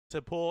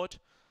Support.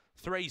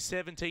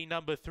 370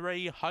 number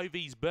 3,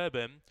 Hovey's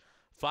Bourbon.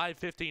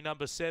 550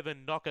 number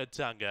 7,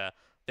 Nokatunga.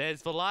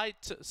 There's the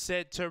light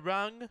set to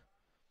run.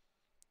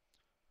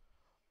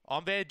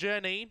 On their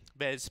journey,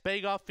 there's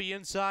speed off the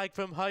inside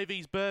from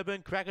Hovey's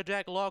Bourbon.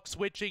 Crackerjack Lock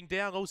switching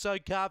down, also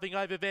carving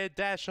over their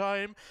dash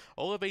home.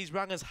 All of these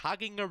runners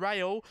hugging the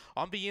rail.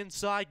 On the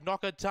inside,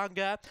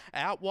 Nokatunga.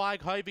 Out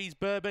wide, Hovey's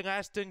Bourbon.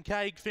 Aston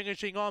Cade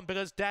finishing on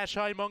because dash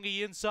home on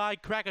the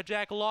inside.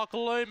 Crackerjack Lock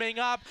looming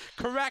up.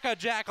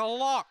 Crackerjack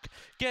Lock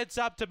gets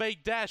up to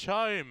beat dash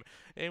home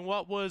in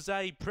what was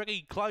a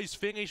pretty close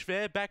finish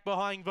there. Back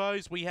behind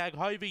those, we had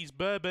Hovey's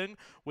Bourbon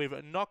with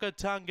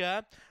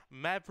Nokatunga.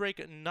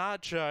 Maverick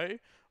Nacho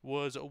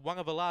was one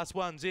of the last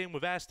ones in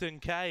with Aston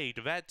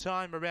Cade. That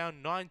time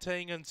around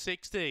 19 and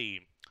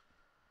 60.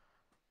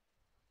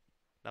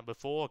 Number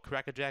 4,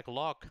 Crackerjack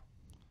Lock.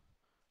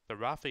 The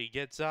roughie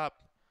gets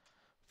up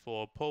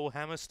for Paul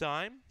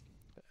Hammerstein.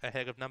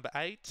 Ahead of number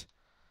 8,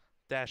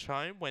 Dash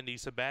Home, Wendy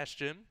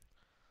Sebastian.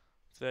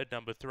 Third,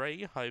 number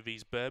 3,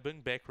 Hovey's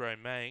Bourbon, Beck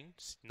Romaine.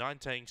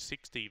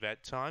 1960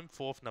 that time.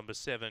 Fourth, number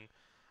 7,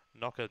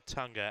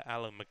 Nokatunga,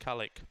 Alan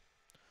McCulloch.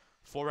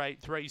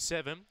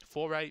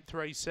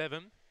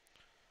 4837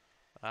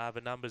 are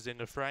the numbers in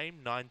the frame.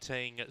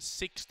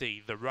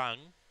 1960 the run.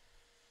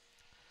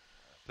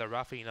 The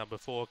roughie number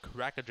 4,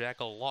 Crackerjack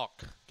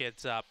Lock,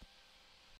 gets up